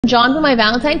John be my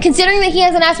Valentine? Considering that he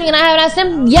hasn't asked me and I haven't asked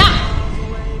him? Yeah!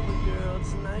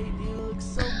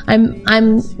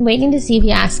 I'm waiting to see if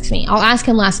he asks me. I'll ask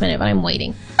him last minute, but I'm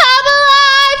waiting. I'm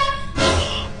alive!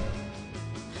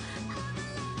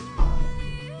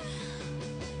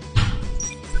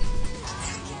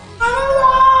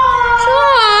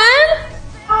 John?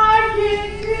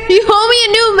 You owe me a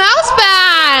new mouse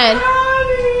pad!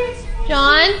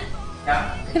 John?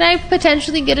 Yeah? Could I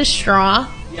potentially get a straw?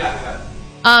 Yeah.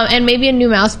 And maybe a new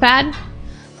mouse pad?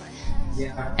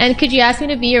 Yeah. And could you ask me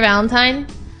to be your Valentine?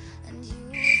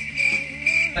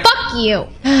 Fuck you!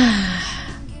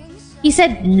 He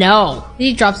said no. Did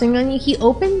he drop something on you? He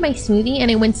opened my smoothie and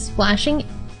it went splashing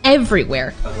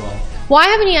everywhere. Why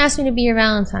haven't you asked me to be your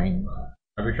Valentine?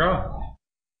 Every try.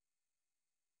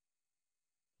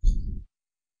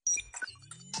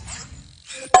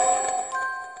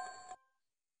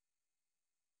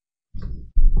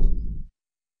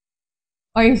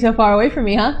 Are you so far away from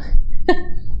me, huh?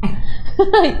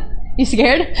 You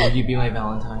scared? Would you be my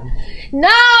Valentine?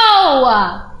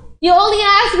 No! You only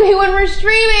ask me when we're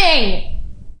streaming!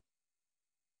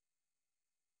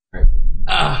 Right.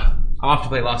 I'm off to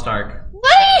play Lost Ark.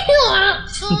 What do you want?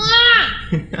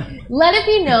 Let it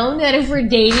be known that if we're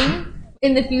dating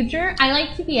in the future, I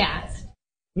like to be asked.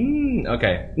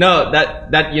 Okay. No,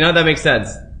 that makes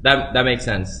sense. That makes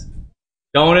sense.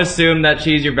 Don't assume that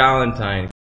she's your Valentine.